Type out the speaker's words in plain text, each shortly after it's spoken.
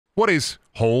What is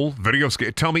whole video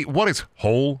game? Tell me, what is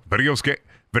whole video game?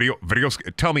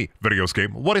 Tell me, video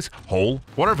game. What is whole?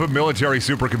 Wonder if a military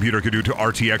supercomputer could do to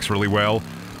RTX really well.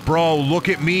 Bro, look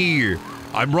at me.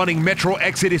 I'm running Metro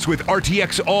Exodus with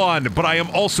RTX on, but I am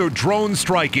also drone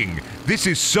striking. This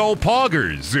is so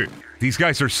poggers. These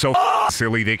guys are so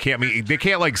silly. They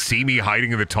can't like see me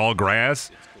hiding in the tall grass.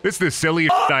 This is the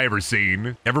silliest I ever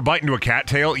seen. Ever bite into a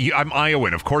cattail? I'm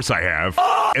Iowan, of course I have.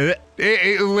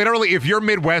 Literally, if you're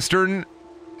Midwestern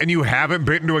and you haven't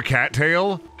bitten into a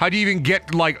cattail, how do you even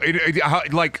get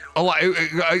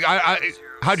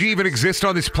how'd you even exist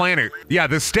on this planet? Yeah,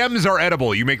 the stems are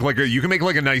edible. You can make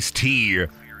like a nice tea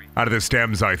out of the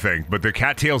stems, I think. But the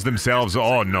cattails themselves,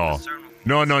 oh no.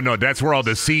 No, that's where all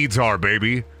the seeds are,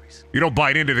 baby. You don't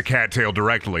bite into the cattail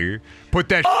directly. Put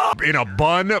that in a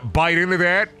bun, bite into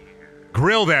that,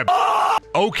 grill that.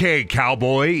 Okay,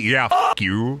 cowboy. Yeah,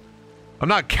 you. I'm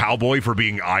not cowboy for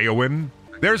being Iowan.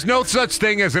 There's no such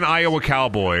thing as an Iowa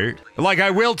cowboy. Like,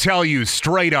 I will tell you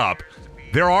straight up,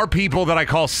 there are people that I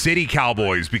call city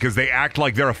cowboys because they act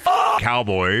like they're a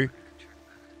cowboy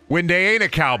when they ain't a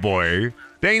cowboy.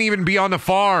 They ain't even be on the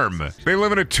farm. They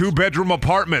live in a 2-bedroom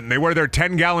apartment and they wear their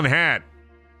 10-gallon hat.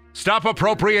 Stop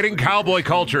appropriating cowboy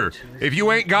culture. If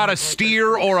you ain't got a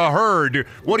steer or a herd,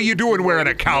 what are you doing wearing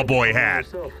a cowboy hat?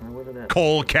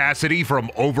 Cole Cassidy from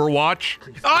Overwatch?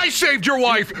 I saved your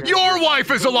wife! Your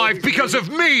wife is alive because of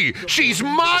me! She's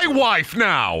my wife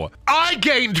now! I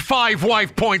gained 5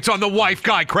 wife points on the wife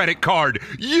guy credit card!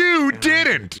 You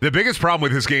didn't! The biggest problem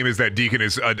with this game is that Deacon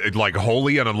is like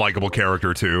wholly an unlikable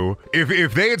character too.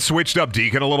 If they had switched up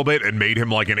Deacon a little bit and made him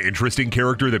like an interesting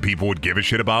character that people would give a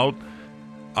shit about,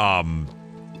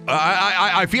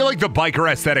 I feel like the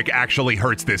biker aesthetic actually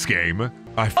hurts this game.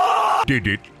 I did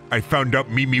it. I found out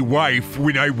me wife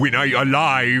when I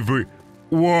alive.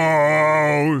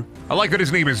 Whoa. I like that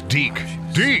his name is Deke.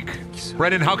 Deke!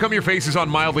 Brendan, how come your face is on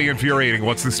mildly infuriating?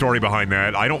 What's the story behind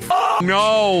that? I don't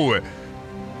know.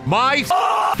 My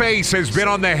face has been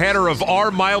on the header of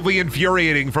R mildly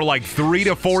infuriating for like 3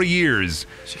 to 4 years,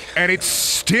 and it's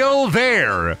still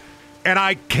there. And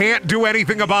I can't do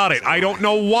anything about it. I don't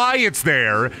know why it's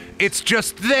there. It's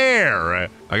just there. I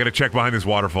gotta check behind this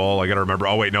waterfall. I gotta remember.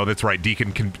 Oh wait, no, that's right.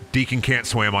 Deacon can't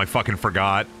swim. I fucking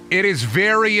forgot. It is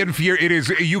very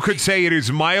you could say it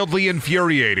is mildly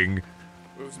infuriating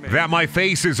that my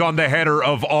face is on the header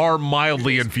of R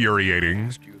mildly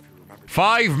infuriating.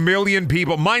 5 million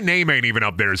people. My name ain't even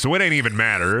up there, so it ain't even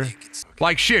matter.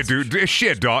 Like shit, dude.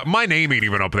 Shit, dog. My name ain't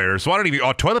even up there, so I don't even.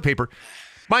 Oh, toilet paper.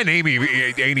 My name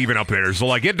ain't even up there, so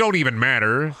like it don't even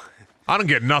matter. I don't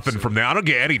get nothing from that. I don't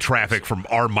get any traffic from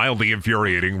R mildly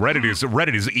infuriating. Reddit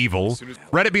is evil.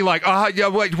 Reddit be like, yeah,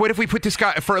 what if we put this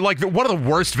guy for like one of the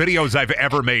worst videos I've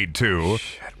ever made too.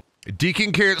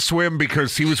 Deacon can't swim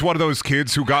because he was one of those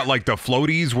kids who got like the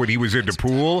floaties when he was in the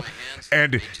pool,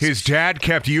 and his dad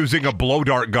kept using a blow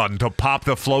dart gun to pop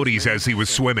the floaties as he was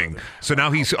swimming. So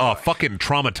now he's fucking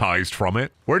traumatized from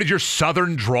it. Where did your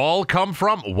southern drawl come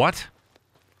from? What?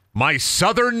 My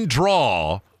southern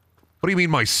drawl? What do you mean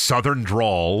my southern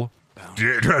drawl?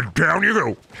 Down you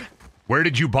go. Where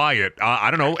did you buy it?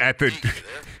 I don't know, at the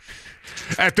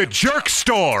jerk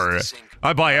store.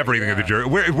 I buy everything at the jerk.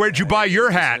 Where'd you buy your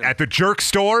hat? At the jerk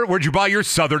store? Where'd you buy your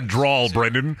southern drawl,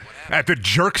 Brendan? At the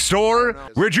jerk store?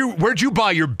 Where'd you buy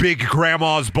your big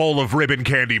grandma's bowl of ribbon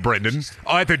candy, Brendan?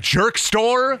 At the jerk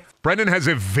store? Brendan has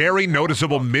a very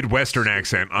noticeable Midwestern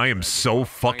accent. I am so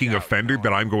fucking offended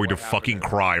that I'm going to fucking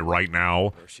cry right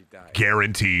now.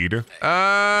 Guaranteed.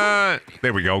 There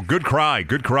we go. Good cry.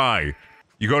 Good cry.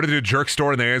 You go to the jerk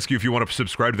store and they ask you if you want to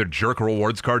subscribe to their jerk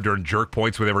rewards card to earn jerk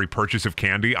points with every purchase of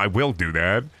candy. I will do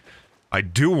that. I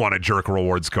do want a jerk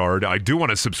rewards card. I do want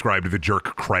to subscribe to the jerk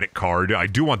credit card. I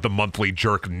do want the monthly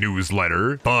jerk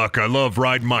newsletter. Fuck, I love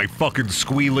riding my fucking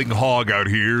squealing hog out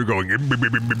here going... Oh,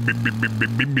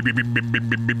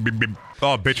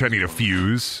 bitch, I need a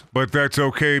fuse. But that's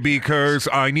okay because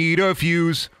I need a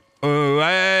fuse.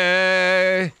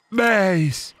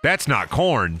 Maize. That's not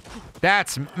corn.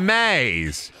 That's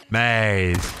maize.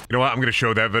 Maize. You know what? I'm going to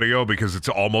show that video because it's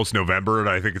almost November and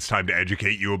I think it's time to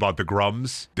educate you about the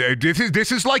grums.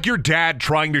 This is like your dad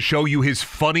trying to show you his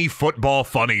funny football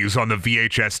funnies on the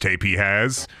VHS tape he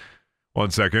has.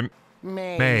 1 second.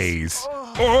 Maize.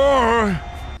 Oh.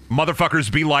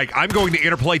 Motherfuckers be like, I'm going to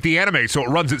interpolate the anime so it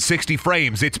runs at 60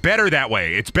 frames. It's better that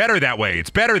way. It's better that way. It's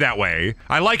better that way.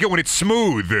 I like it when it's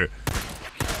smooth.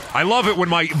 I love it when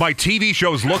my TV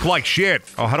shows look like shit.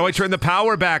 Oh, how do I turn the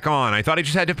power back on? I thought I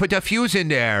just had to put the fuse in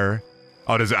there.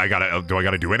 Oh, do I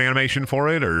gotta do an animation for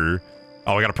it, or?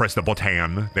 Oh, I gotta press the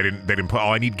button. They didn't put, oh,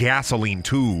 I need gasoline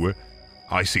too.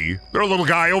 I see. There's a little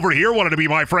guy over here wanted to be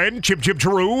my friend. Chip chip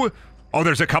chiroo. Oh,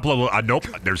 there's a couple of, nope,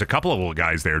 there's a couple of little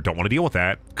guys there. Don't want to deal with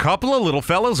that. Couple of little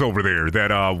fellas over there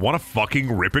that want to fucking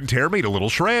rip and tear me to little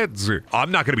shreds. I'm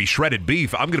not going to be shredded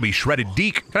beef. I'm going to be shredded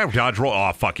deek. Can I dodge roll?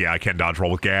 Oh, fuck yeah, I can dodge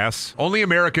roll with gas. Only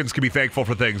Americans can be thankful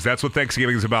for things. That's what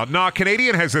Thanksgiving is about. Nah,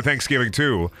 Canadian has a Thanksgiving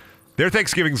too. Their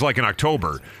Thanksgiving's like in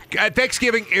October.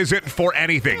 Thanksgiving isn't for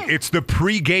anything. It's the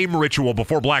pre-game ritual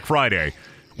before Black Friday.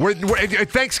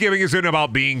 Thanksgiving isn't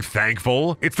about being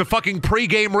thankful. It's the fucking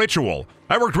pre-game ritual.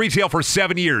 I worked retail for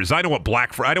 7 years. I know what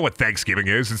Thanksgiving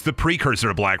is. It's the precursor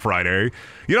to Black Friday.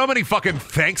 You know how many fucking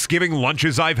Thanksgiving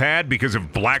lunches I've had because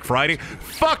of Black Friday?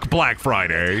 Fuck Black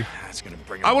Friday.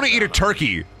 I want to eat a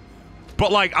turkey,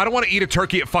 but like I don't want to eat a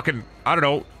turkey at fucking, I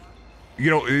don't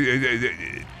know,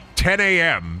 10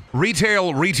 a.m.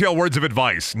 Retail words of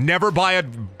advice. Never buy a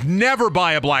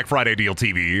Black Friday deal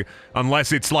TV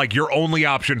unless it's like your only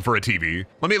option for a TV.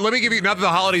 Let me give you, now that the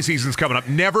holiday season's coming up,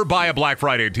 never buy a Black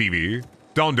Friday TV.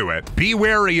 Don't do it. Be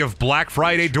wary of Black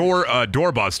Friday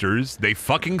doorbusters. They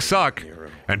fucking suck.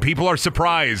 And people are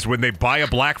surprised when they buy a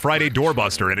Black Friday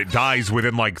doorbuster and it dies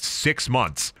within like 6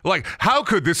 months. Like, how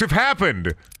could this have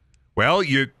happened? Well,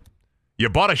 you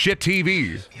bought a shit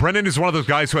TV. Brendan is one of those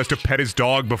guys who has to pet his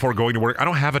dog before going to work. I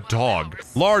don't have a dog.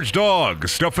 Large dog,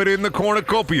 stuff it in the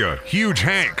cornucopia. Huge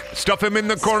Hank, stuff him in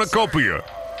the cornucopia.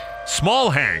 Small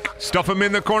Hank, stuff him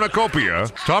in the cornucopia.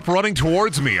 Stop running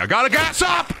towards me. I gotta gas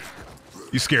up!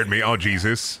 You scared me. Oh,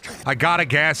 Jesus. I gotta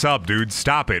gas up, dude.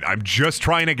 Stop it. I'm just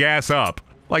trying to gas up.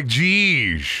 Like,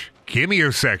 geez. Give me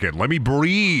a second. Let me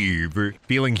breathe.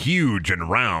 Feeling huge and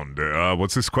round.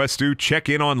 What's this quest do? Check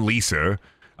in on Lisa.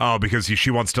 Oh, because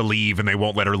she wants to leave and they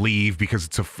won't let her leave because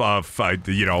it's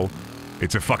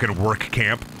it's a fucking work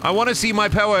camp. I want to see my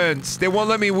parents. They won't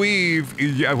let me weave.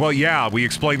 Yeah, well, yeah, we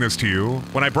explained this to you.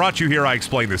 When I brought you here, I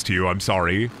explained this to you. I'm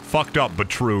sorry. Fucked up, but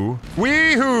true.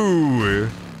 Weehoo!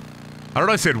 I don't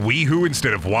know, I said weehoo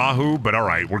instead of wahoo, but all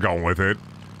right, we're going with it.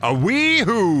 A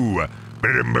weehoo!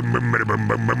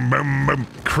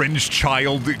 Cringe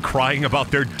child crying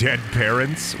about their dead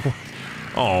parents.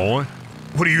 Oh.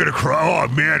 What are you gonna cry? Oh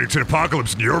man, it's an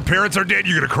apocalypse and your parents are dead,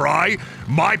 you're gonna cry?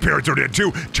 My parents are dead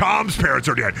too. Tom's parents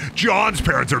are dead. John's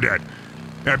parents are dead.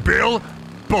 And Bill,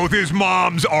 both his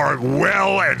moms are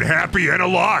well and happy and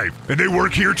alive. And they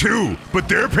work here too. But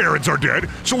their parents are dead.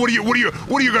 So what do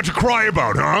you got to cry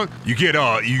about, huh? You get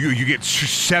you get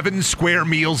 7 square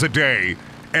meals a day,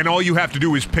 and all you have to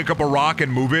do is pick up a rock and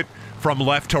move it from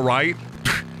left to right.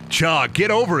 Cha,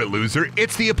 get over it, loser.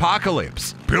 It's the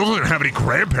apocalypse. Bill doesn't have any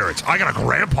grandparents. I got a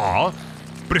grandpa,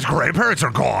 but his grandparents are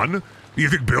gone. You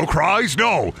think Bill cries?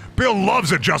 No. Bill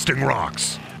loves adjusting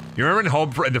rocks. You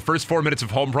remember in the first 4 minutes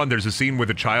of Homefront, there's a scene with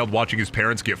a child watching his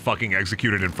parents get fucking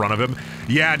executed in front of him?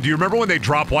 Yeah, do you remember when they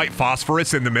drop white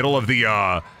phosphorus in the middle of the,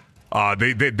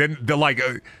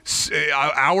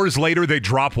 hours later, they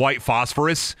drop white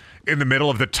phosphorus in the middle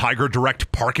of the Tiger Direct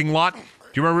parking lot?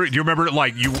 Do you remember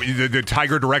like the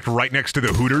Tiger Direct right next to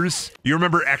the Hooters? You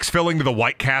remember exfilling to the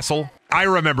White Castle? I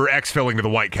remember exfilling to the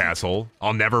White Castle.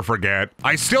 I'll never forget.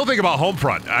 I still think about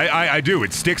Homefront. I do.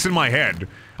 It sticks in my head.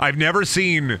 I've never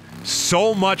seen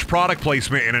so much product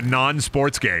placement in a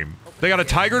non-sports game. They got a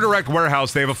Tiger Direct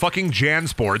warehouse. They have a fucking Jan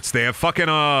Sports. They have fucking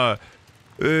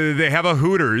they have a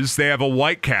Hooters, they have a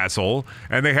White Castle,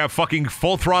 and they have fucking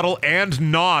Full Throttle and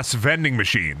NOS vending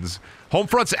machines.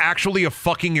 Homefront's actually a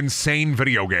fucking insane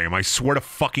video game, I swear to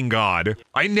fucking God.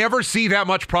 I never see that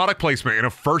much product placement in a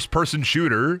first-person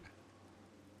shooter.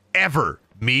 Ever.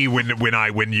 Me, when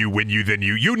you, then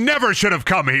you. You never should have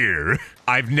come here!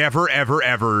 I've never, ever,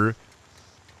 ever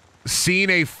seen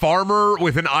a farmer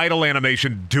with an idle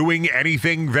animation doing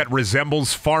anything that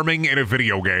resembles farming in a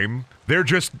video game. They're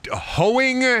just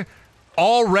hoeing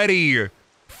already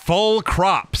full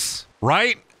crops,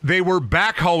 right? They were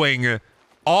backhoeing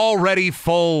already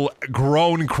full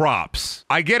grown crops.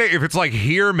 I get it if it's like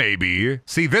here maybe.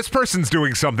 See, this person's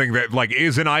doing something that like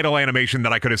is an idle animation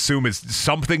that I could assume is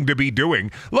something to be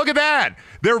doing. Look at that!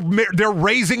 They're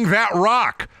raising that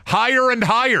rock higher and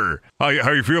higher. How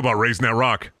you feel about raising that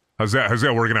rock? How's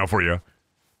that working out for you?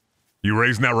 You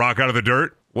raising that rock out of the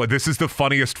dirt? Well, this is the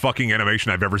funniest fucking animation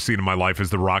I've ever seen in my life. Is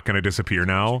the rock gonna disappear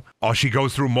now? Oh, she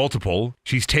goes through multiple.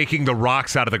 She's taking the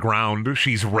rocks out of the ground.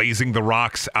 She's raising the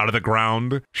rocks out of the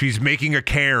ground. She's making a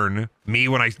cairn. Me,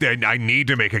 when I need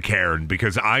to make a cairn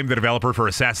because I'm the developer for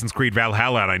Assassin's Creed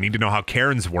Valhalla and I need to know how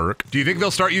cairns work. Do you think they'll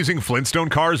start using Flintstone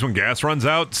cars when gas runs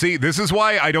out? See, this is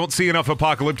why I don't see enough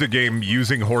apocalyptic game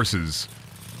using horses.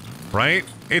 Right?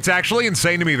 It's actually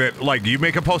insane to me that, like, you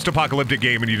make a post-apocalyptic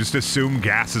game and you just assume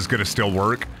gas is gonna still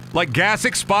work. Like, gas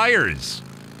expires.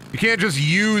 You can't just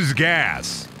use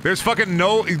gas. There's fucking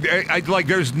no, like,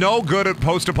 there's no good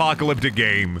post-apocalyptic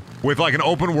game with, like, an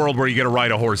open world where you get to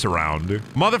ride a horse around.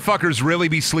 Motherfuckers really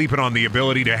be sleeping on the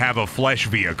ability to have a flesh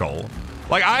vehicle.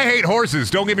 Like, I hate horses,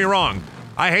 don't get me wrong.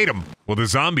 I hate them. Well, the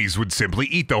zombies would simply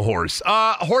eat the horse.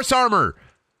 Horse armor.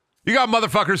 You got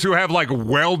motherfuckers who have, like,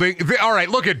 welding. All right,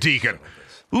 look at Deacon.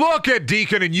 Look at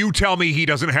Deacon and you tell me he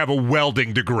doesn't have a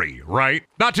welding degree, right?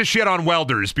 Not to shit on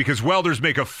welders, because welders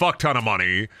make a fuck ton of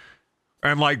money.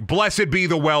 And, like, blessed be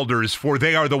the welders, for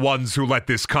they are the ones who let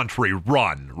this country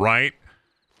run, right?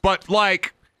 But,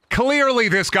 like, clearly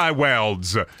this guy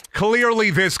welds.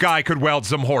 Clearly this guy could weld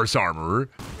some horse armor.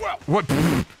 What?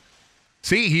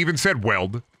 See, he even said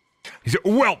weld. He said,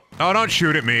 well, oh, don't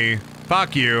shoot at me.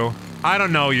 Fuck you. I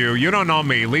don't know you. You don't know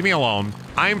me. Leave me alone.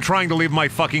 I am trying to live my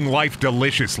fucking life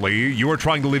deliciously. You are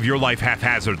trying to live your life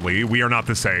haphazardly. We are not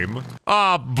the same.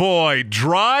 Ah, boy.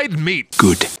 Dried meat.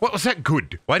 Good. What was that?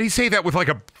 Good. Why did he say that with like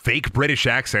a fake British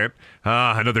accent?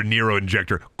 Ah, another Nero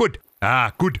injector. Good.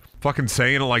 Ah, good. Fucking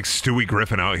saying it like Stewie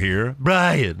Griffin out here.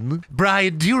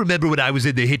 Brian, do you remember when I was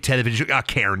in the hit television show? Ah,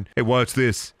 Karen. Hey, what's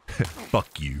this?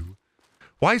 Fuck you.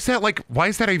 Why is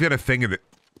that even a thing in the...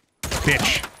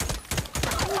 Bitch.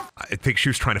 I think she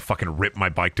was trying to fucking rip my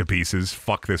bike to pieces.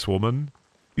 Fuck this woman.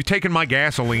 You taking my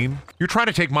gasoline? You're trying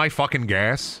to take my fucking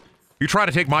gas? You trying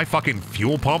to take my fucking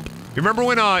fuel pump? You remember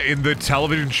when, in the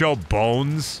television show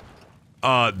Bones,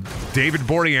 David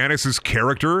Boreanaz's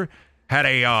character had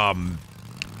a,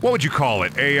 what would you call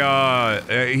it?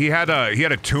 He had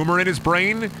a tumor in his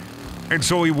brain, and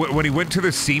so when he went to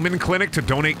the semen clinic to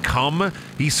donate cum,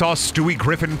 he saw Stewie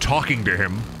Griffin talking to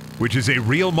him, which is a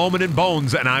real moment in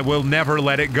Bones, and I will never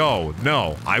let it go.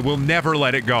 No, I will never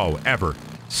let it go, ever.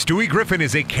 Stewie Griffin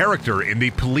is a character in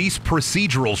the police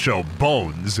procedural show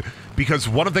Bones, because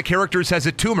one of the characters has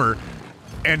a tumor,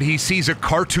 and he sees a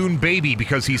cartoon baby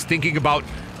because he's thinking about,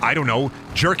 I don't know,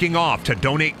 jerking off to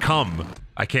donate cum.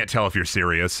 I can't tell if you're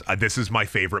serious. This is my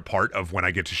favorite part of when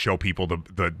I get to show people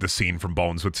the scene from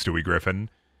Bones with Stewie Griffin.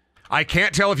 I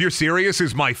can't tell if you're serious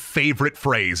is my favorite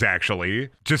phrase, actually.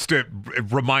 Just a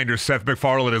reminder, Seth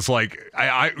MacFarlane is like,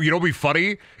 you know what'd be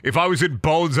funny? If I was in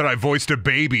Bones and I voiced a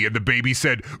baby and the baby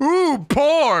said, ooh,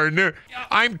 porn!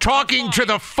 I'm talking to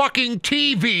the fucking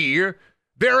TV!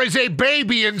 There is a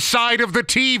baby inside of the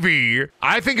TV!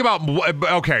 I think about,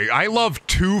 okay, I love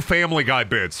two Family Guy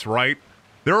bits, right?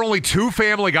 There are only two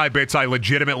Family Guy bits I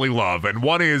legitimately love, and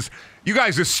one is, you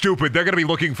guys are stupid, they're gonna be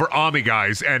looking for Ami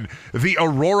guys, and the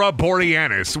Aurora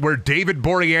Borealis, where David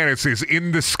Boreanaz is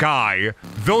in the sky.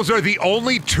 Those are the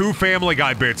only two Family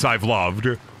Guy bits I've loved.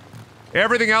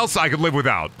 Everything else I could live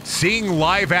without. Seeing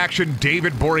live action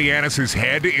David Boreanaz's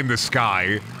head in the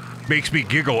sky makes me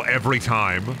giggle every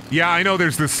time. Yeah, I know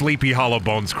there's the Sleepy Hollow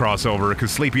Bones crossover, because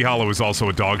Sleepy Hollow is also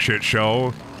a dog shit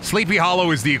show. Sleepy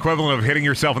Hollow is the equivalent of hitting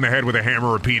yourself in the head with a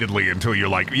hammer repeatedly until you're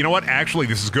like, you know what? Actually,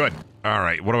 this is good. All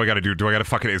right, what do I gotta do? Do I gotta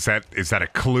fucking, is that a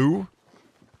clue?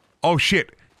 Oh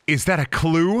shit, is that a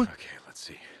clue? Okay, let's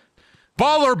see.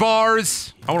 Baller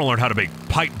bars! I wanna learn how to make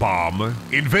pipe bomb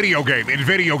in video game.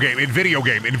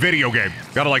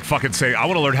 Gotta like fucking say, I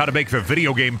wanna learn how to make the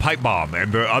video game pipe bomb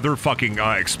and the other fucking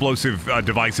explosive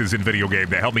devices in video game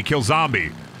that help me kill zombie.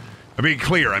 I'm being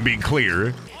clear.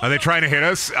 Are they trying to hit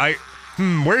us?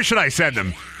 Where should I send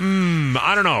them?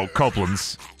 I don't know,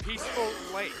 Copeland's.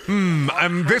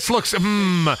 This looks,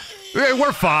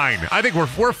 we're fine. I think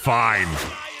we're fine.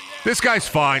 This guy's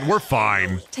fine, we're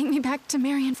fine. Take me back to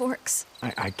Marion Forks.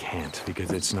 I can't,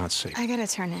 because it's not safe. I gotta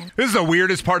turn in. This is the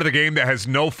weirdest part of the game that has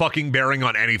no fucking bearing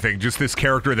on anything. Just this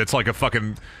character that's like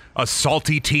a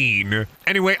salty teen.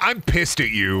 Anyway, I'm pissed at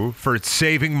you for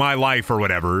saving my life or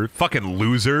whatever. Fucking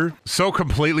loser. So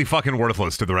completely fucking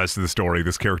worthless to the rest of the story.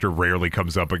 This character rarely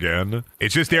comes up again.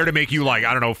 It's just there to make you like,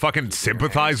 I don't know, fucking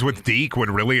sympathize with Deke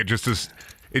when really it just is...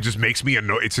 It just makes me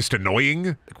it's just annoying.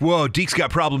 Like, whoa, Deke's got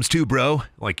problems too, bro.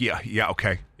 Like, yeah,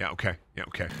 okay.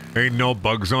 Ain't no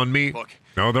bugs on me.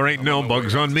 No, there ain't no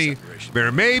bugs on me. There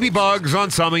may be bugs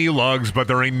on some of you lugs, but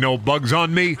there ain't no bugs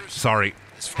on me. Sorry,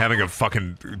 having a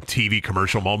fucking TV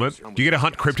commercial moment. Do you get to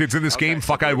hunt cryptids in this game?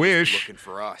 Fuck, I wish.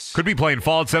 Could be playing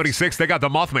Fallout 76. They got the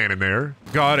Mothman in there.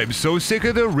 God, I'm so sick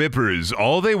of the Rippers.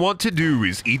 All they want to do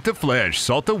is eat the flesh,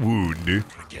 salt the wound.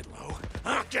 Get low.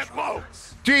 Get low.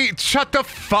 Gee, shut the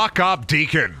fuck up,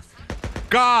 Deacon.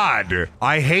 God,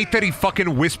 I hate that he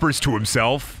fucking whispers to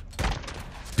himself.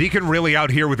 Deacon really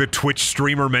out here with a Twitch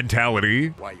streamer mentality.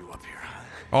 Why you up here?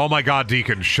 Oh my god,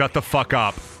 Deacon, shut the fuck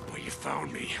up. Well, you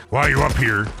found me. Why you up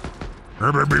here?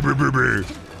 Oh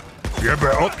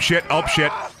shit, oh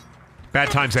shit.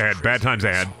 Bad times ahead, bad times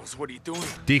ahead. What are you doing?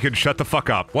 Deacon, shut the fuck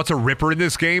up. What's a Ripper in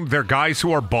this game? They're guys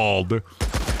who are bald.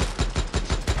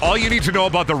 All you need to know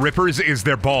about the Rippers is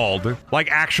they're bald.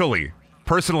 Like, actually.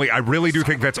 Personally, I really do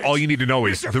think that's all you need to know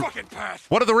is...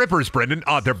 What are the Rippers, Brendan?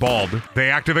 They're bald.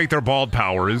 They activate their bald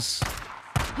powers.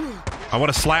 I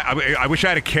want to slap... I wish I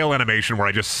had a kill animation where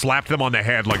I just slapped them on the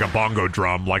head like a bongo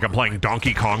drum, like I'm playing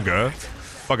Donkey Konga.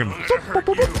 Fucking...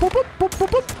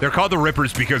 They're called the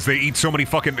Rippers because they eat so many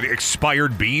fucking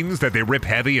expired beans that they rip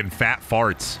heavy and fat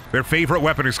farts. Their favorite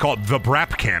weapon is called the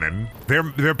Brap Cannon.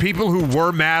 They're people who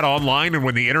were mad online, and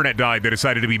when the internet died, they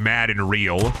decided to be mad in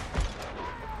real.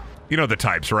 You know the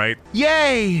types, right?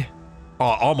 Yay! Oh,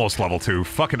 almost level 2.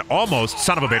 Fucking almost.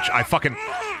 Son of a bitch.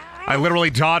 I literally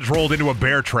dodge rolled into a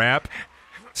bear trap.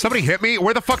 Somebody hit me?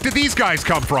 Where the fuck did these guys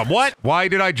come from? What? Why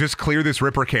did I just clear this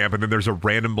Ripper camp and then there's a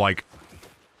random, like...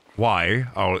 Why?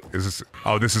 Oh,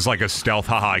 this is like a stealth.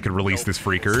 Haha, I can release this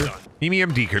freaker. Mimi,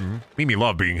 I'm Deacon. Mimi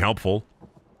love being helpful.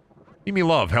 Mimi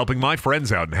love helping my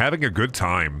friends out and having a good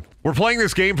time. We're playing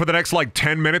this game for the next, like,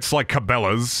 10 minutes like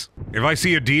Cabela's. If I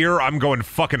see a deer, I'm going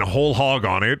fucking whole hog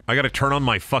on it. I gotta turn on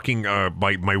my fucking,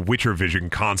 my Witcher vision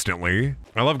constantly.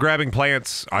 I love grabbing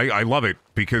plants. I love it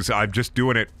because I'm just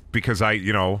doing it because I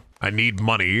need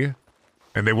money.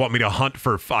 And they want me to hunt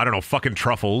for, I don't know, fucking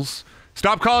truffles.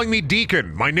 Stop calling me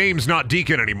Deacon. My name's not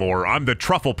Deacon anymore. I'm the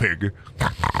Truffle Pig.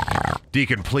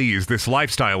 Deacon, please, this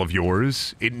lifestyle of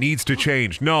yours, it needs to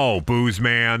change. No, booze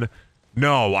man.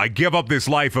 No, I give up this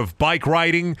life of bike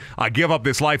riding. I give up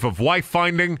this life of wife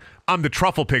finding. I'm the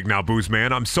Truffle Pig now, booze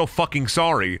man. I'm so fucking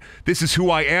sorry. This is who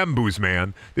I am, booze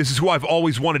man. This is who I've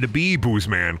always wanted to be, booze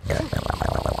man.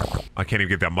 I can't even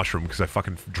get that mushroom because I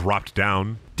fucking dropped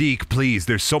down. Deke, please,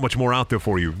 there's so much more out there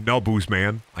for you. No, booze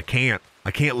man. I can't. I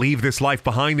can't leave this life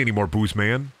behind anymore, booze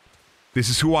man. This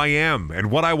is who I am and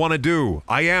what I want to do.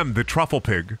 I am the Truffle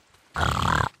Pig.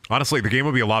 Honestly, the game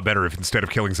would be a lot better if instead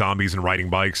of killing zombies and riding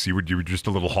bikes, you were just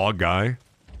a little hog guy.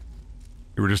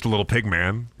 You were just a little pig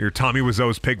man. You're Tommy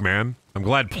Wiseau's pig man. I'm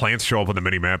glad plants show up on the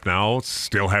minimap now.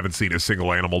 Still haven't seen a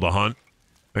single animal to hunt.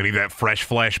 I need that fresh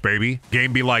flesh, baby.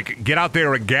 Game be like, get out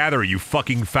there and gather, you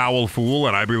fucking foul fool.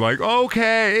 And I'd be like,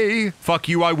 okay. Fuck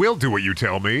you, I will do what you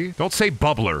tell me. Don't say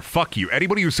bubbler. Fuck you.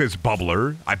 Anybody who says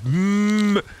bubbler,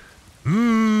 I'm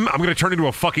gonna turn into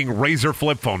a fucking razor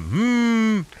flip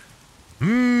phone.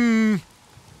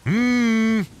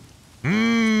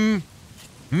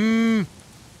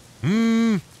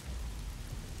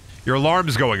 Your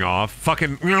alarm's going off.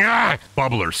 Fucking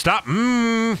bubbler. Stop.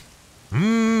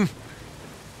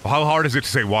 How hard is it to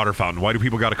say water fountain? Why do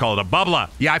people gotta call it a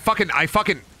bubbler? Yeah, I fucking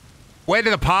went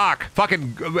to the park.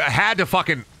 Fucking had to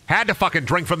fucking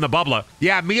drink from the bubbler.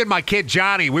 Yeah, me and my kid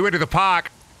Johnny, we went to the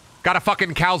park. Got a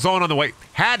fucking calzone on the way.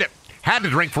 Had to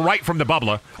drink right from the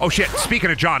bubbler. Oh shit, speaking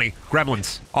of Johnny,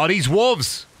 gremlins. Oh, these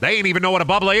wolves. They ain't even know what a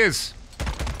bubbler is.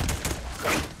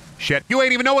 Shit, you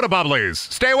ain't even know what a bubbler is.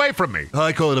 Stay away from me.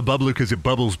 I call it a bubbler because it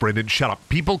bubbles, Brendan. Shut up.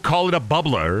 People call it a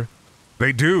bubbler.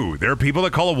 They do. There are people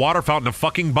that call a water fountain a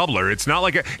fucking bubbler. It's not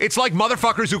like it's like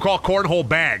motherfuckers who call cornhole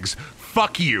bags.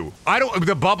 Fuck you.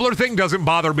 The bubbler thing doesn't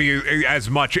bother me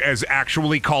as much as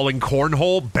actually calling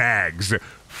cornhole bags.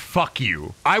 Fuck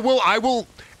you. I will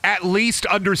at least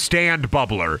understand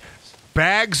bubbler.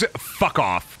 Bags, fuck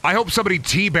off. I hope somebody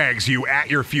teabags you at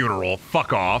your funeral.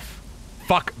 Fuck off.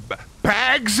 Fuck.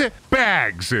 Bags?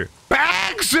 Bags.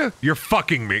 Bags? You're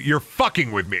fucking me. You're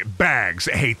fucking with me. Bags.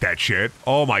 I hate that shit.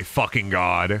 Oh my fucking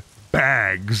god.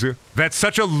 Bags. That's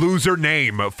such a loser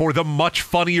name for the much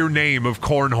funnier name of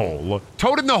cornhole.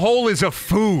 Toad in the Hole is a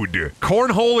food.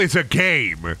 Cornhole is a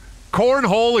game.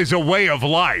 Cornhole is a way of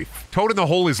life. Toad in the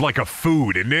Hole is like a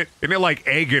food, isn't it? Isn't it like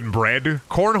egg and bread?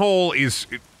 Cornhole is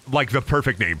like the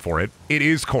perfect name for it. It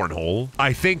is cornhole.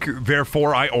 I think,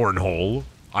 therefore, I ornhole.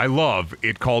 I love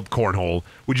it called cornhole.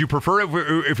 Would you prefer it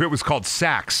if it was called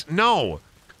sax? No,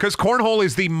 because cornhole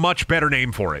is the much better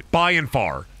name for it, by and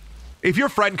far. If your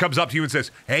friend comes up to you and says,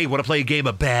 hey, want to play a game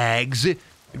of bags? You'd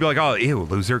be like, oh, ew,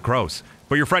 loser, gross.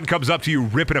 But your friend comes up to you,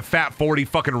 ripping a fat 40,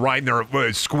 fucking riding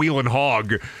their squealing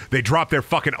hog. They drop their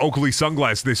fucking Oakley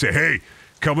sunglasses. They say, hey,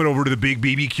 coming over to the big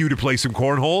BBQ to play some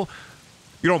cornhole?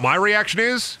 You know what my reaction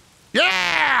is?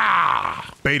 Yeah!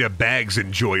 Beta bags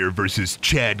enjoyer versus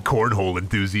Chad cornhole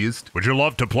enthusiast. Would you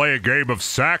love to play a game of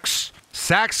sax?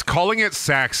 Sax, calling it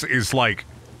sax is like,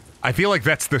 I feel like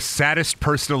that's the saddest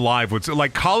person alive.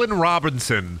 Like Colin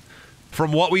Robinson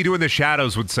from What We Do in the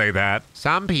Shadows would say that.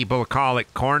 Some people call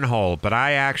it cornhole, but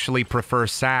I actually prefer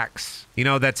sax. You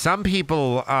know, that some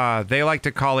people, they like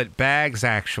to call it bags,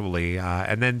 actually.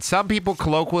 And then some people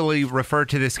colloquially refer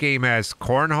to this game as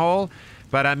cornhole.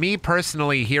 But me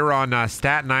personally, here on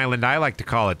Staten Island, I like to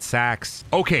call it sax.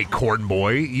 Okay, corn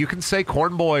boy. You can say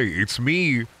corn boy. It's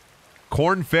me.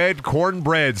 Corn-fed,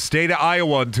 cornbread. Stay to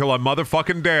Iowa until I'm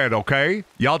motherfucking dead, okay?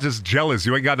 Y'all just jealous.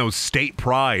 You ain't got no state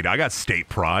pride. I got state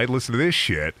pride. Listen to this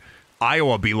shit.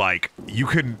 Iowa be like, you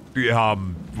can,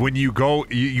 when you go,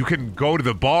 you can go to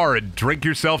the bar and drink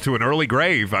yourself to an early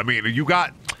grave. I mean, you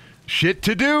got shit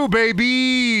to do,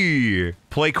 baby.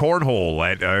 Play cornhole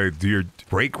at your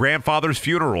great-grandfather's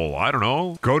funeral. I don't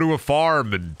know. Go to a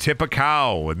farm and tip a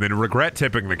cow and then regret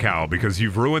tipping the cow because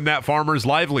you've ruined that farmer's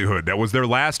livelihood. That was their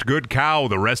last good cow.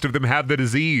 The rest of them have the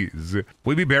disease.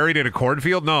 We be buried in a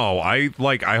cornfield? No. I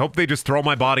hope they just throw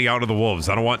my body out to the wolves.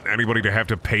 I don't want anybody to have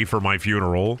to pay for my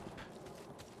funeral.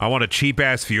 I want a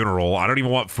cheap-ass funeral. I don't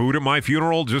even want food at my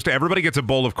funeral. Just everybody gets a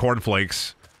bowl of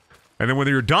cornflakes. And then when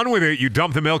you're done with it, you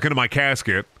dump the milk into my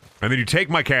casket. And then you take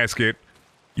my casket,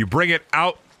 you bring it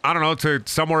out, I don't know, to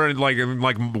somewhere in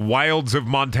like wilds of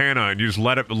Montana, and you just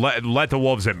let the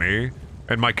wolves at me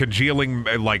and my congealing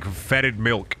like fetid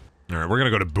milk. All right, we're gonna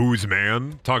go to Booze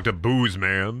Man. Talk to Booze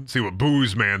Man. See what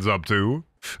Booze Man's up to.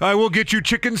 I will get you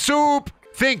chicken soup.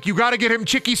 Think you gotta get him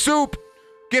chicky soup.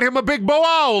 Get him a big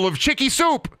bowl of chicky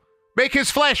soup. Make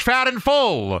his flesh fat and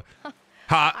full.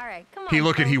 Ha! All right, come on. He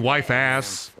look at he wife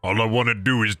ass. All I want to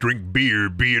do is drink beer,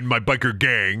 be in my biker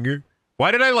gang.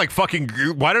 Why did I like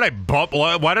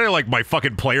my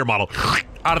fucking player model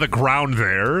out of the ground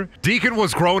there? Deacon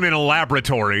was grown in a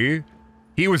laboratory.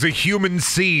 He was a human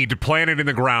seed planted in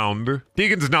the ground.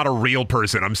 Deacon's not a real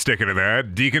person. I'm sticking to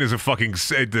that. Deacon is a fucking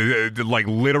like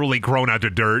literally grown out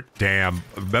of dirt. Damn.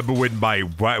 Remember when my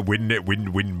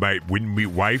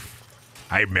wife?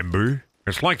 I remember.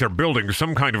 It's like they're building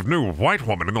some kind of new white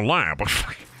woman in the lab.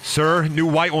 Sir, new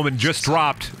white woman just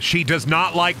dropped. She does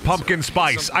not like pumpkin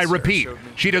spice. I repeat,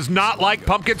 she does not like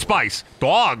pumpkin spice.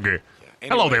 Dog.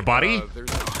 Hello there, buddy.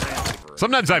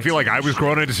 Sometimes I feel like I was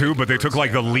grown into too, but they took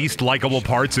like the least likable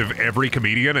parts of every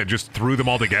comedian and just threw them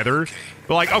all together.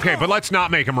 But like, okay, but let's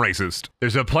not make them racist.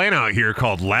 There's a plant out here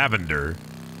called lavender.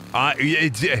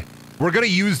 We're gonna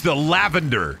use the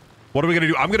lavender. What are we gonna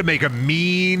do? I'm gonna make a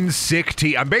mean, sick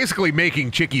tea. I'm basically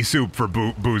making chicky soup for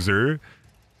Boozer.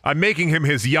 I'm making him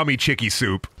his yummy chicky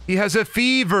soup. He has a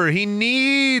fever. He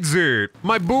needs it.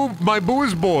 My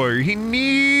booze boy. He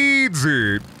needs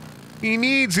it. He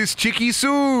needs his chicky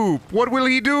soup. What will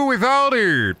he do without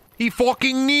it? He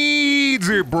fucking needs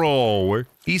it, bro.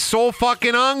 He's so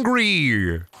fucking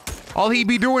hungry. All he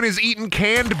be doing is eating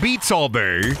canned beets all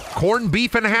day. Corned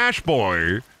beef and hash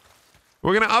boy.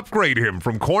 We're gonna upgrade him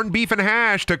from corned beef and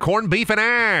hash to corned beef and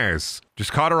ass.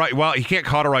 Just cauterize. Well, he can't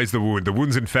cauterize the wound. The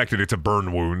wound's infected. It's a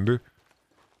burn wound.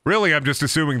 Really, I'm just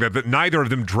assuming that neither of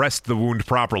them dressed the wound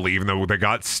properly, even though they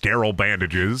got sterile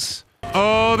bandages.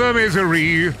 Oh, the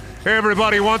misery.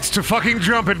 Everybody wants to fucking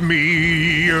jump at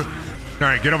me. All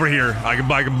right, get over here. I can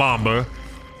bomba.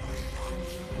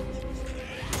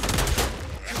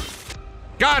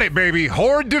 Got it, baby.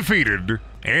 Horde defeated.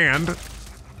 And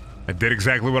I did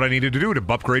exactly what I needed to do to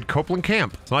upgrade Copeland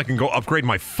Camp. So I can go upgrade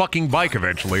my fucking bike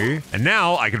eventually. And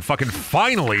now I can fucking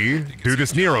finally do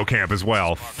this Nero Camp as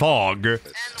well. Fog.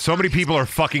 So many people are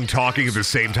fucking talking at the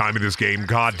same time in this game.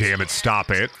 God damn it,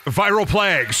 stop it. Viral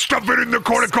plague. Stuff it in the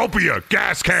cornucopia.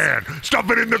 Gas can.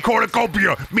 Stuff it in the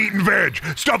cornucopia. Meat and veg.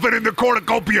 Stuff it in the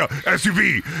cornucopia.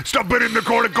 SUV. Stuff it in the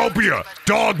cornucopia.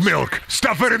 Dog milk.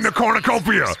 Stuff it in the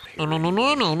cornucopia. No.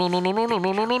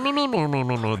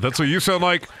 That's what you sound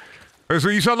like. So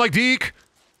you sound like Deke?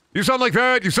 You sound like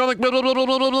that? You sound like blah, blah, blah, blah,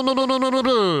 blah, blah, blah, blah, blah,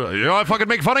 blah. You know, I fucking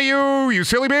make fun of you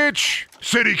silly bitch.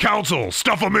 City council,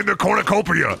 stuff them in the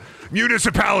cornucopia.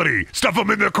 Municipality, stuff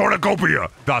them in the cornucopia.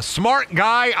 The smart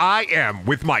guy I am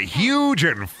with my huge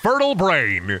and fertile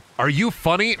brain. Are you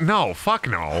funny? No, fuck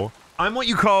no. I'm what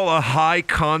you call a high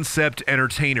concept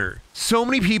entertainer. So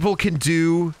many people can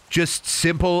do just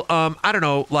simple, I don't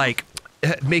know, like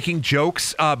making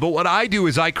jokes, but what I do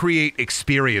is I create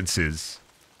experiences.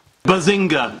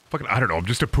 Bazinga. Fucking, I don't know, I'm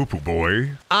just a poo-poo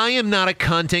boy. I am not a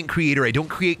content creator. I don't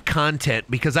create content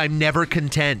because I'm never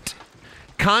content.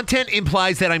 Content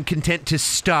implies that I'm content to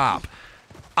stop.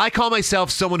 I call myself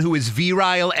someone who is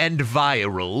virile and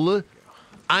viral.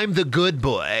 I'm the good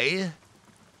boy.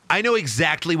 I know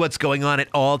exactly what's going on at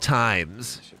all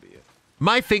times.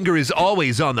 My finger is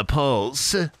always on the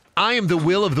pulse. I am the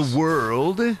will of the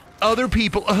world. Other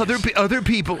people are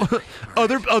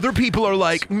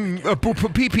like,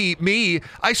 pee-pee, me.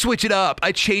 I switch it up.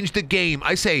 I change the game.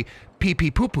 I say pee-pee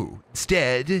poo-poo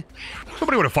instead.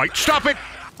 Somebody want to fight? Stop it!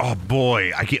 Oh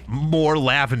boy, I get more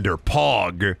lavender.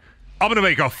 Pog. I'm gonna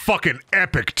make a fucking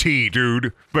epic tea,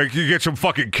 dude. Like, you get some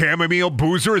fucking chamomile.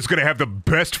 Boozer is gonna have the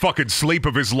best fucking sleep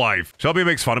of his life. Shelby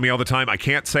makes fun of me all the time. I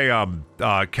can't say,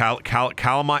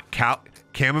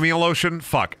 chamomile lotion?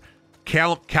 Fuck.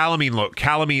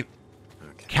 Calamine.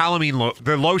 Calamine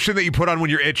the lotion that you put on when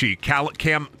you're itchy.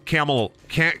 Calamine.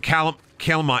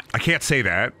 I can't say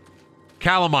that.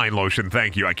 Calamine lotion,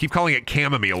 thank you. I keep calling it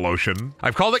chamomile lotion.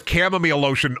 I've called it chamomile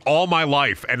lotion all my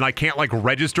life, and I can't, like,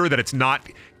 register that it's not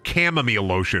chamomile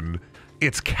lotion.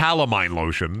 It's calamine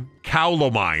lotion.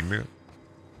 Calamine.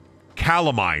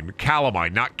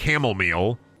 Calamine, not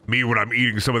chamomile. Me when I'm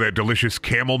eating some of that delicious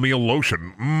chamomile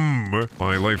lotion.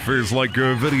 My life is like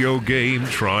a video game,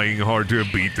 trying hard to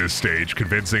beat this stage,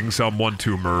 convincing someone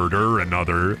to murder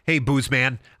another. Hey, Booze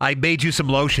Man, I made you some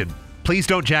lotion. Please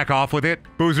don't jack off with it.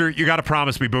 Boozer, you gotta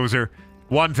promise me, Boozer.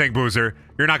 One thing, Boozer.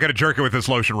 You're not gonna jerk it with this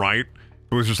lotion, right?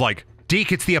 Boozer's like,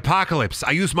 Deke, it's the apocalypse.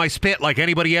 I use my spit like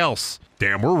anybody else.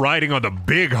 Damn, we're riding on the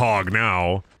big hog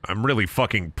now. I'm really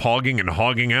fucking pogging and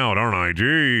hogging out, aren't I?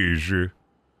 Jeez.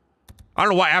 I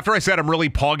don't know why. After I said I'm really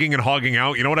pogging and hogging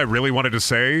out, you know what I really wanted to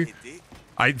say?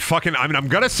 I'm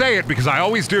gonna say it because I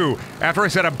always do. After I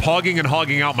said I'm pogging and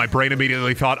hogging out, my brain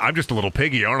immediately thought, I'm just a little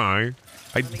piggy, aren't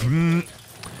I?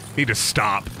 Need to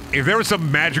stop. If there was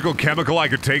some magical chemical I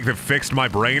could take that fixed my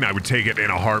brain, I would take it in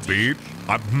a heartbeat.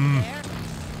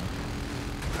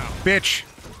 Bitch.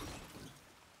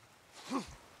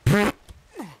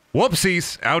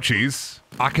 Whoopsies. Ouchies.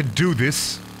 I can do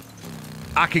this.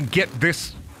 I can get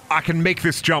this. I can make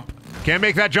this jump. Can't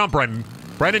make that jump, Brendan.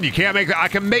 Brendan, you can't make that. I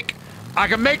can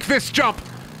make this jump.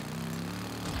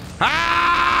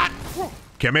 Ah!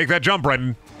 Can't make that jump,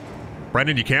 Brendan.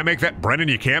 Brendan, you can't make that. Brendan,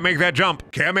 you can't make that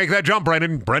jump. Can't make that jump,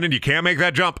 Brendan. Brendan, you can't make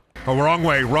that jump. Oh, wrong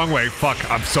way, wrong way. Fuck,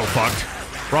 I'm so fucked.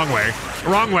 Wrong way.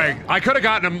 Wrong way. I could have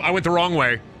gotten him. I went the wrong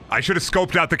way. I should have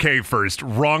scoped out the cave first.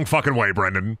 Wrong fucking way,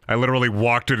 Brendan. I literally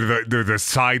walked to the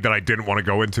side that I didn't want to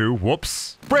go into.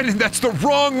 Whoops. Brendan, that's the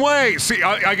wrong way. See,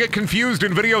 I get confused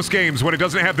in video games when it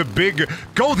doesn't have the big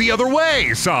go the other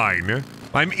way sign.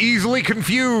 I'm easily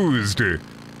confused.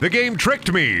 The game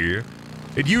tricked me.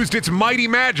 It used its mighty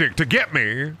magic to get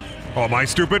me. Oh, am I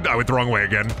stupid? I went the wrong way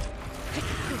again.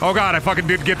 Oh god, I fucking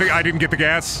didn't get the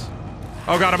gas.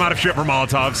 Oh god, I'm out of shit for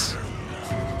Molotovs.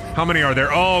 How many are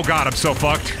there? Oh god, I'm so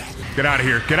fucked. Get out of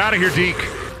here. Get out of here, Deke.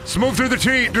 Move through the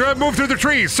tree. Move through the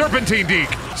trees. Serpentine,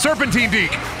 Deke. Serpentine,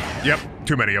 Deke. Yep,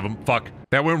 too many of them. Fuck.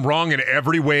 That went wrong in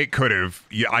every way it could have.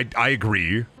 Yeah, I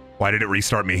agree. Why did it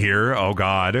restart me here? Oh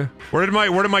god. Where did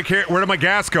my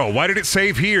gas go? Why did it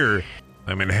save here?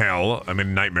 I'm in hell. I'm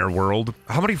in Nightmare World.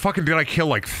 How many fucking did I kill?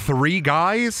 Like 3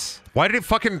 guys? Why did it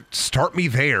fucking start me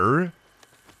there?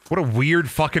 What a weird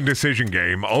fucking decision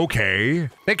game. Okay.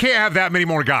 They can't have that many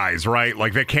more guys, right?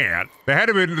 Like, they can't. They had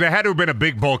to have been a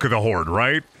big bulk of the horde,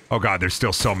 right? Oh god, there's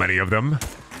still so many of them.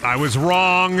 I was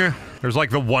wrong. There's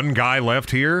like the 1 guy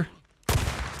left here.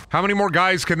 How many more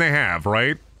guys can they have,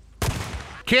 right?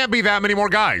 Can't be that many more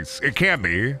guys. It can't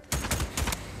be.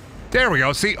 There we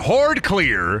go. See, horde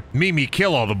clear. Mimi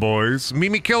kill all the boys.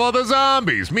 Mimi kill all the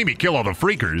zombies. Mimi kill all the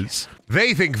freakers.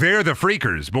 They think they're the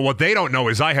freakers, but what they don't know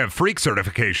is I have freak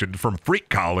certification from Freak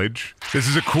College. This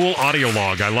is a cool audio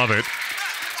log. I love it.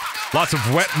 Lots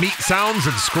of wet meat sounds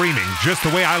and screaming, just the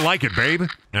way I like it, babe.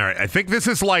 All right, I think this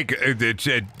is like a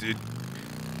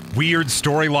weird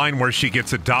storyline where she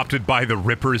gets adopted by the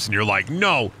Rippers and you're like,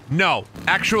 no,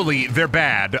 actually, they're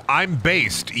bad. I'm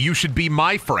based. You should be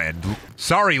my friend.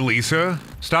 Sorry, Lisa.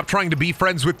 Stop trying to be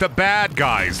friends with the bad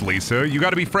guys, Lisa. You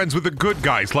gotta be friends with the good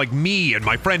guys like me and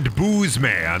my friend Booze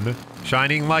Man.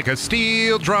 Shining like a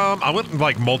steel drum. I want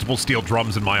like multiple steel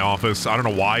drums in my office. I don't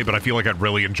know why, but I feel like I'd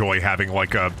really enjoy having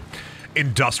like a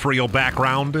industrial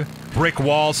background. Brick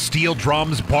walls, steel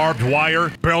drums, barbed wire.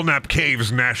 Belknap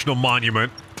Caves National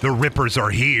Monument. The Rippers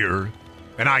are here,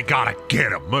 and I gotta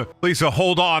get them. Lisa,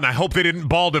 hold on. I hope they didn't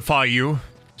baldify you.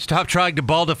 Stop trying to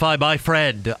baldify my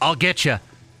friend. I'll get you.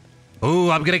 Ooh,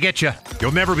 I'm gonna get you.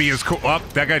 You'll never be as cool. Oh,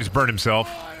 that guy just burned himself.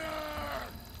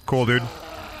 Cool, dude.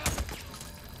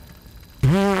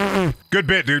 Good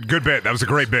bit, dude. Good bit. That was a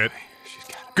great bit.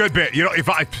 Good bit. You know, if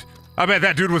I bet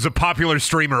that dude was a popular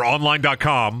streamer,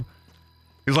 online.com.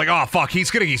 He's like, oh, fuck,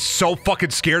 he's so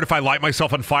fucking scared if I light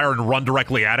myself on fire and run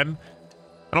directly at him.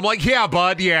 And I'm like, yeah,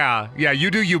 bud, yeah, you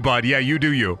do you, bud, yeah, you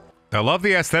do you. I love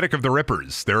the aesthetic of the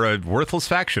Rippers. They're a worthless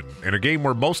faction in a game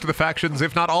where most of the factions,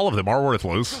 if not all of them, are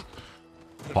worthless.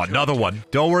 Oh, another one.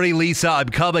 Don't worry, Lisa, I'm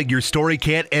coming. Your story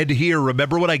can't end here.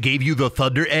 Remember when I gave you the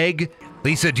Thunder Egg?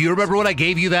 Lisa, do you remember when I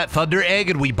gave you that Thunder Egg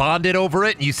and we bonded over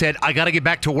it and you said, I gotta get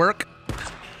back to work?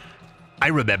 I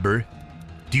remember.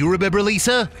 Do you remember,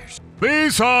 Lisa?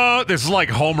 Lisa! This is like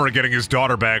Homer getting his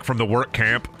daughter back from the work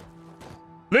camp.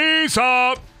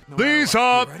 Lisa!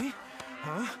 Lisa!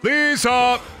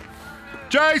 Lisa!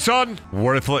 Jason!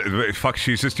 Worthless. Fuck,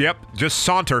 she's just, yep, just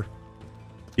saunter.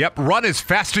 Yep, run as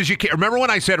fast as you can. Remember when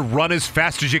I said run as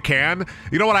fast as you can?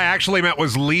 You know what I actually meant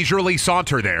was leisurely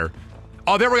saunter there.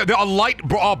 Oh, there we go. A light,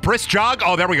 brisk jog.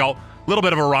 Oh, there we go. A little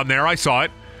bit of a run there. I saw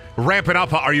it. Ramp it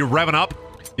up. Are you revving up?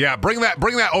 Yeah, bring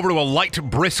that over to a light,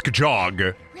 brisk jog.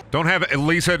 Don't have,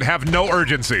 Lisa, have no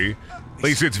urgency.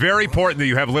 Lisa, it's very important that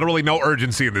you have literally no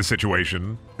urgency in this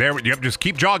situation. There, yep, just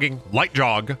keep jogging. Light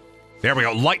jog. There we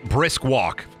go. Light, brisk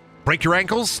walk. Break your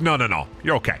ankles? No, no, no.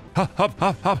 You're okay. Hup, hup,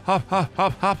 hup, hup, hup, hup,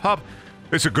 hup, hup, hup.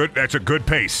 That's a good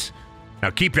pace. Now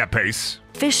keep that pace.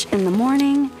 Fish in the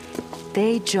morning,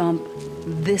 they jump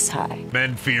this high.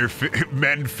 Men fear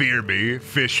me.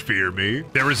 Fish fear me.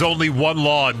 There is only one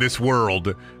law in this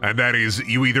world, and that is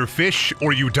you either fish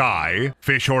or you die.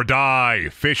 Fish or die.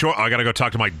 Fish or... I gotta go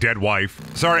talk to my dead wife.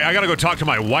 Sorry, I gotta go talk to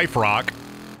my wife, Rock.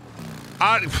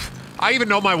 I even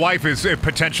know my wife is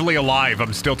potentially alive.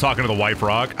 I'm still talking to the wife,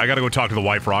 Rock. I gotta go talk to the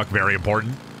wife, Rock. Very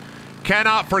important.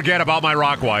 Cannot forget about my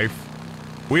Rock wife.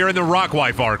 We are in the Rock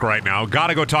wife arc right now.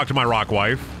 Gotta go talk to my Rock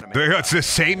wife. It's the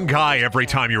same guy every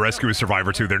time you rescue a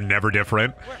survivor, too. They're never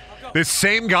different. This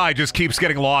same guy just keeps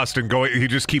getting lost and going. He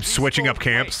just keeps switching up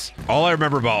camps. All I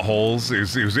remember about holes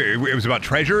is it was about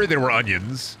treasure. There were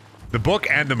onions. The book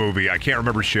and the movie. I can't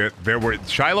remember shit. There were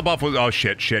Shia LaBeouf was. Oh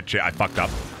shit. I fucked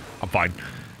up. I'm fine.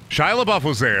 Shia LaBeouf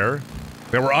was there.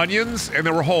 There were onions and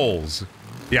there were holes.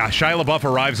 Yeah, Shia LaBeouf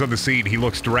arrives on the scene. He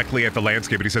looks directly at the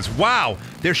landscape and he says, "Wow,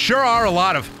 there sure are a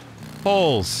lot of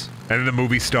holes." And then the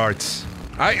movie starts.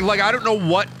 I don't know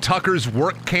what Tucker's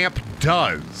work camp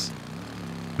does.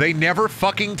 They never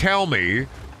fucking tell me.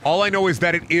 All I know is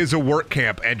that it is a work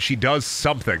camp and she does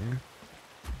something.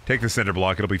 Take the cinder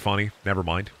block, it'll be funny. Never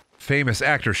mind. Famous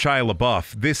actor Shia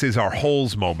LaBeouf. This is our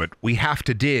holes moment. We have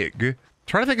to dig.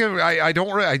 Trying to think of,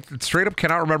 I straight up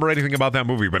cannot remember anything about that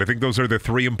movie, but I think those are the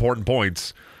three important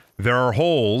points. There are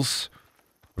holes,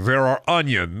 there are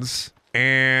onions,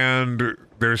 and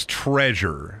there's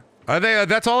treasure.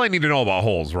 That's all I need to know about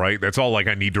holes, right? That's all, like,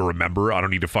 I need to remember. I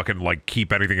don't need to fucking, like,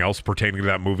 keep anything else pertaining to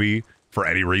that movie for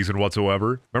any reason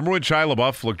whatsoever. Remember when Shia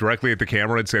LaBeouf looked directly at the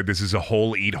camera and said, "This is a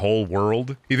hole-eat-hole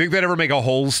world"? You think they'd ever make a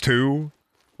Holes 2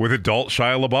 with adult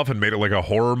Shia LaBeouf and made it like a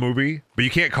horror movie? But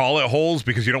you can't call it Holes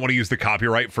because you don't want to use the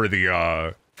copyright for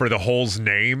the Holes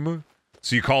name.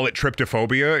 So you call it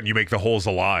Tryptophobia and you make the holes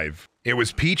alive. It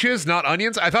was peaches, not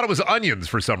onions? I thought it was onions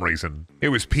for some reason. It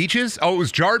was peaches? Oh, it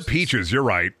was jarred peaches. You're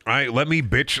right. All right, let me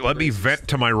vent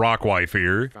to my Rock wife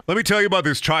here. Let me tell you about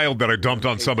this child that I dumped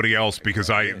on somebody else because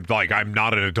I'm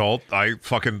not an adult. I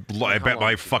bet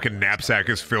my fucking knapsack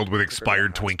is filled with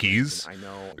expired Twinkies.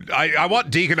 I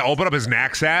want Deacon to open up his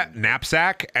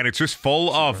knapsack, and it's just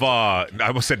full of, I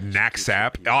almost said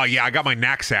knacksap. Oh, yeah, I got my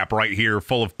knacksap right here,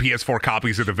 full of PS4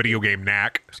 copies of the video game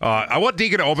Knack. I want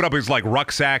Deacon to open up his, like,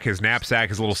 rucksack, his knapsack,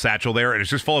 his little satchel there, and it's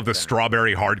just full of the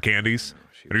strawberry hard candies.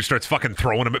 And he starts fucking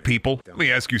throwing them at people. Let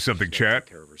me ask you something, chat.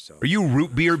 Are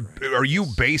you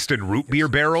based in root beer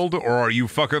barreled, or are you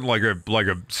fucking like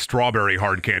a strawberry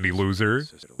hard candy loser?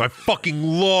 I fucking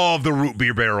love the root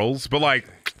beer barrels, but like,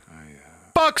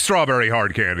 fuck strawberry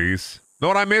hard candies. Know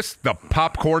what I miss? The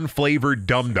popcorn flavored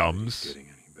dum-dums.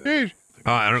 I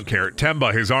don't care.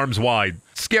 Temba, his arms wide.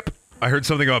 Skip. I heard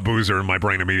something about Boozer in my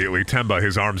brain immediately. Temba,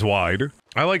 his arms wide.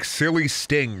 I like silly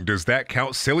sting. Does that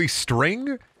count? Silly string?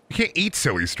 You can't eat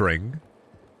silly string.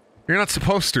 You're not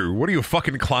supposed to. What are you, a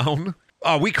fucking clown?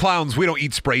 We clowns, we don't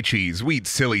eat spray cheese. We eat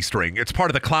silly string. It's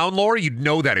part of the clown lore. You'd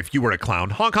know that if you were a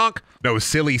clown. Honk honk. No,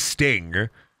 silly sting.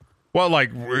 Well,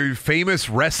 like, famous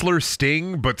wrestler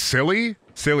Sting, but silly?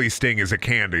 Silly Sting is a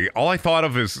candy. All I thought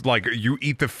of is, like, you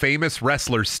eat the famous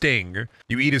wrestler Sting.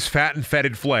 You eat his fat and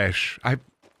fetid flesh.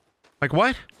 Like,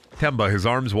 what? Temba, his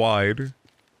arms wide.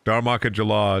 Dharmaka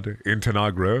Jalad, in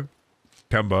Tanagra.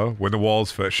 Temba, when the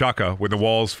walls fell. Shaka, when the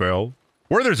walls fell.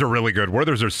 Werthers are really good.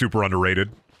 Werthers are super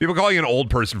underrated. People call you an old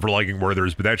person for liking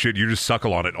Werthers, but that shit, you just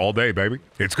suckle on it all day, baby.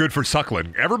 It's good for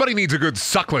suckling. Everybody needs a good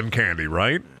suckling candy,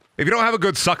 right? If you don't have a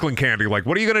good suckling candy, like,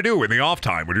 what are you gonna do in the off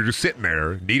time when you're just sitting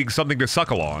there needing something to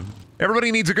suckle on?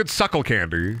 Everybody needs a good suckle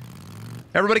candy.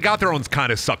 Everybody got their own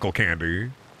kind of suckle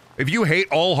candy. If you hate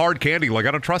all hard candy, like,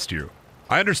 I don't trust you.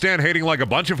 I understand hating, like, a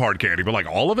bunch of hard candy, but, like,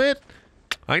 all of it?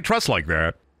 I ain't trust like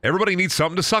that. Everybody needs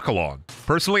something to suckle on.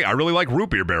 Personally, I really like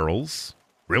root beer barrels.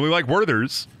 Really like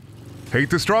Werthers. Hate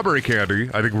the strawberry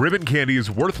candy. I think ribbon candy is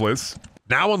worthless.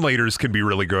 Now and laters can be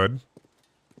really good.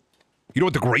 You know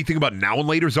what the great thing about now and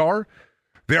laters are?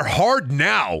 They're hard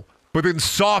now, but then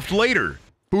soft later.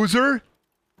 Boozer?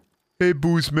 Hey,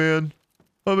 Booze Man.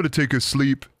 I'm gonna take a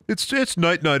sleep. It's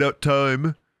night out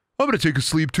time. I'm gonna take a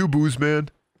sleep too, Booze Man.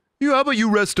 How about you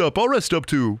rest up? I'll rest up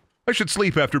too. I should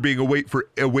sleep after being awake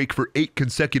for 8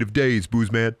 consecutive days,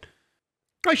 Booze Man.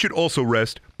 I should also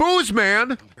rest. Booze,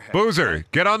 man! Boozer,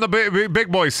 get on the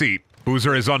big boy seat.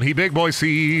 Boozer is on he big boy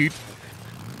seat.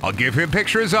 I'll give him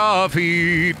pictures of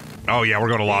he. Oh yeah, we're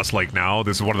going to Lost Lake now.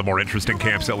 This is one of the more interesting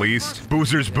camps at least.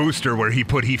 Boozer's Booster, where he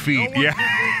put he feet. Yeah.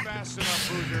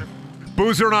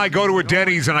 Boozer and I go to a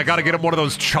Denny's and I gotta get him one of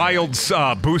those child's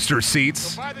booster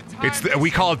seats.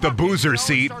 We call it the Boozer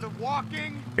seat.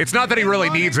 It's not that he really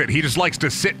needs it, he just likes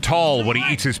to sit tall when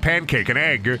he eats his pancake and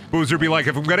egg. Boozer be like,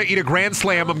 if I'm gonna eat a grand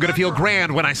slam, I'm gonna feel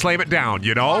grand when I slam it down,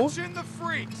 you know?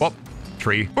 Well,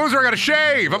 tree. Boozer, I gotta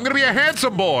shave! I'm gonna be a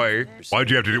handsome boy! Why would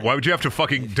you have to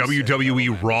fucking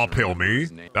WWE Raw pill me?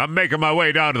 I'm making my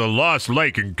way down to the Lost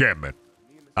Lake encampment.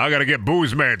 I gotta get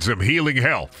Booze Man some healing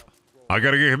health. I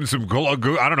gotta give him some,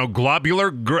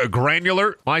 globular,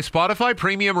 granular. My Spotify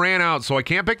premium ran out, so I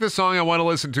can't pick the song I want to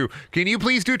listen to. Can you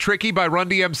please do Tricky by Run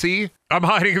DMC? I'm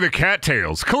hiding in the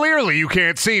cattails. Clearly you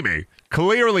can't see me.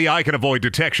 Clearly I can avoid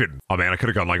detection. Oh man, I could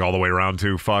have gone like all the way around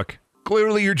too, fuck.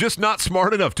 Clearly you're just not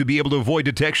smart enough to be able to avoid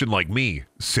detection like me,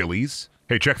 sillies.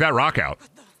 Hey, check that rock out.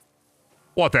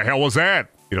 What the hell was that?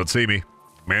 You don't see me.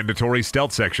 Mandatory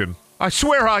stealth section. I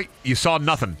swear you saw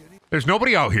nothing. There's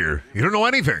nobody out here. You don't know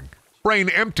anything. Brain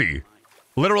empty.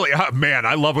 Literally, man,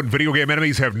 I love when video game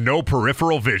enemies have no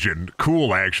peripheral vision.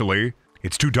 Cool, actually.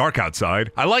 It's too dark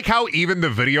outside. I like how even the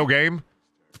video game,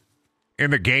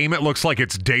 in the game, it looks like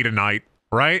it's day to night,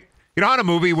 right? You know how in a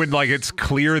movie when, like, it's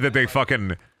clear that they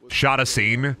fucking shot a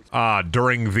scene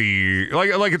during the,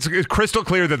 like it's crystal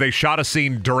clear that they shot a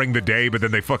scene during the day, but then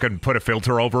they fucking put a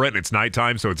filter over it and it's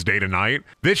nighttime, so it's day to night.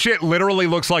 This shit literally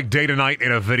looks like day to night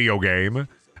in a video game.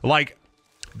 Like,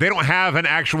 they don't have an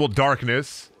actual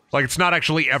darkness. Like, it's not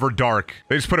actually ever dark.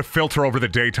 They just put a filter over the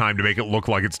daytime to make it look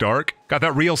like it's dark. Got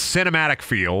that real cinematic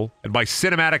feel. And by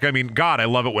cinematic, I mean, God, I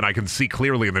love it when I can see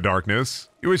clearly in the darkness.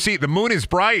 You see, the moon is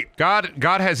bright. God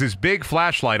has his big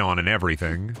flashlight on and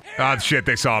everything. Ah, shit,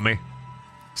 they saw me.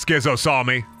 Schizo saw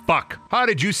me. Fuck. How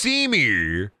did you see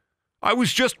me? I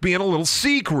was just being a little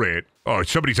secret. Oh,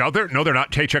 somebody's out there? No, they're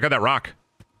not. Hey, check out that rock.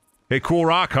 Hey, cool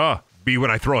rock, huh? Be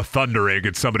when I throw a thunder egg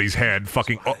at somebody's head.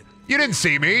 Fucking, oh, you didn't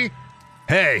see me.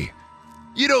 Hey,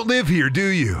 you don't live here, do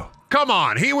you? Come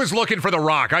on, he was looking for the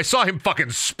rock. I saw him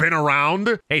fucking spin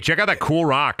around. Hey, check out that cool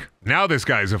rock. Now this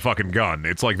guy's a fucking gun.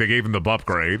 It's like they gave him the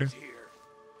upgrade.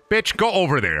 Bitch, go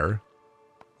over there.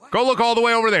 Go look all the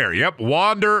way over there. Yep,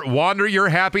 wander your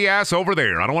happy ass over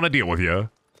there. I don't want to deal with you.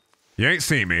 You ain't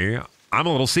see me. I'm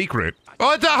a little secret.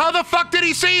 What the, how the fuck did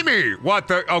he see me? What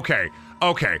the, okay,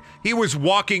 he was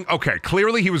walking,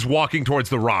 clearly he was walking towards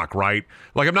the rock, right?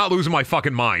 Like, I'm not losing my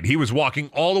fucking mind. He was walking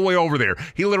all the way over there.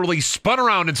 He literally spun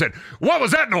around and said, what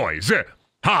was that noise?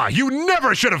 Ha, you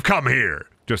never should have come here.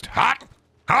 Just, hot,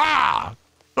 ha,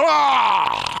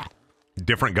 ah.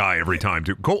 Different guy every time,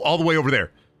 too. Go all the way over there.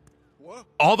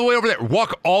 All the way over there.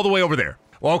 Walk all the way over there.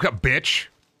 Okay, bitch.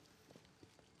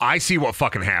 I see what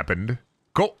fucking happened.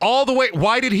 Go all the way,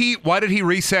 why did he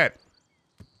reset?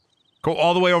 Go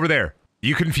all the way over there.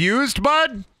 You confused,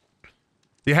 bud?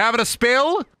 You having a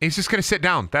spill? He's just gonna sit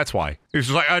down. That's why. He's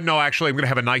just like, no, actually, I'm gonna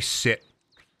have a nice sit.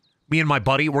 Me and my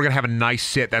buddy, we're gonna have a nice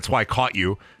sit. That's why I caught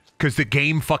you. Because the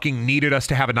game fucking needed us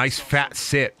to have a nice fat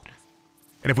sit.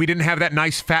 And if we didn't have that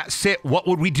nice fat sit, what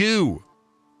would we do?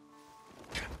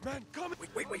 Man, come.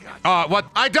 Wait. What?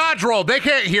 I dodge rolled. They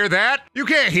can't hear that. You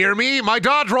can't hear me. My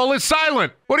dodge roll is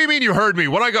silent. What do you mean you heard me?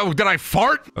 What I go? Did I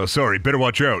fart? Oh, sorry. Better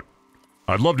watch out.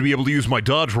 I'd love to be able to use my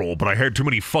dodge roll, but I had too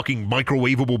many fucking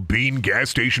microwavable bean gas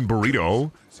station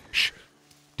burrito. Shh.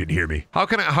 Didn't hear me. How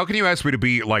can you ask me to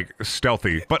be, like,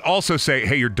 stealthy, but also say,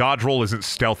 hey, your dodge roll isn't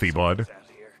stealthy, bud?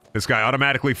 This guy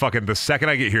automatically fucking, the second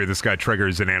I get here, this guy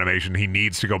triggers an animation. He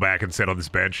needs to go back and sit on this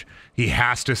bench. He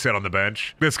has to sit on the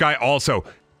bench. This guy also,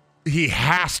 he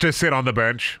has to sit on the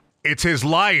bench. It's his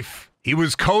life. He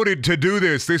was coded to do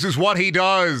this. This is what he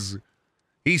does.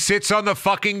 He sits on the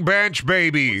fucking bench,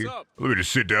 baby. Let me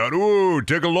just sit down. Ooh,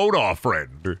 take a load off,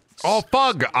 friend. Oh,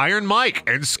 Fug, Iron Mike,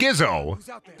 and Schizo.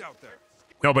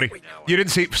 Nobody. You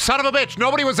didn't see. Son of a bitch,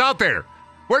 nobody was out there.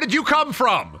 Where did you come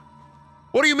from?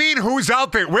 What do you mean, who's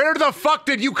out there? Where the fuck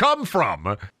did you come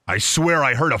from? I swear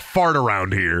I heard a fart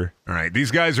around here. All right,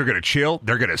 these guys are gonna chill.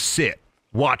 They're gonna sit.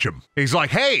 Watch them. He's like,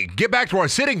 hey, get back to our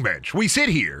sitting bench. We sit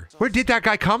here. Where did that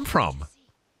guy come from?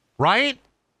 Right?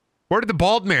 Where did the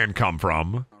bald man come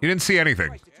from? You didn't see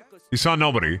anything. You saw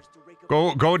nobody.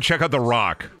 Go and check out the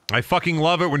rock. I fucking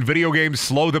love it when video games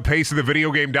slow the pace of the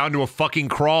video game down to a fucking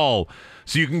crawl.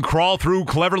 So you can crawl through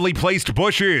cleverly placed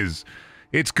bushes.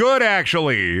 It's good,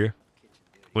 actually.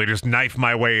 Let me just knife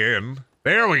my way in.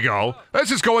 There we go. Let's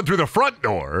just go in through the front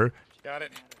door. Got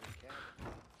it.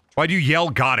 Why'd you yell,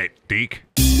 got it, Deke?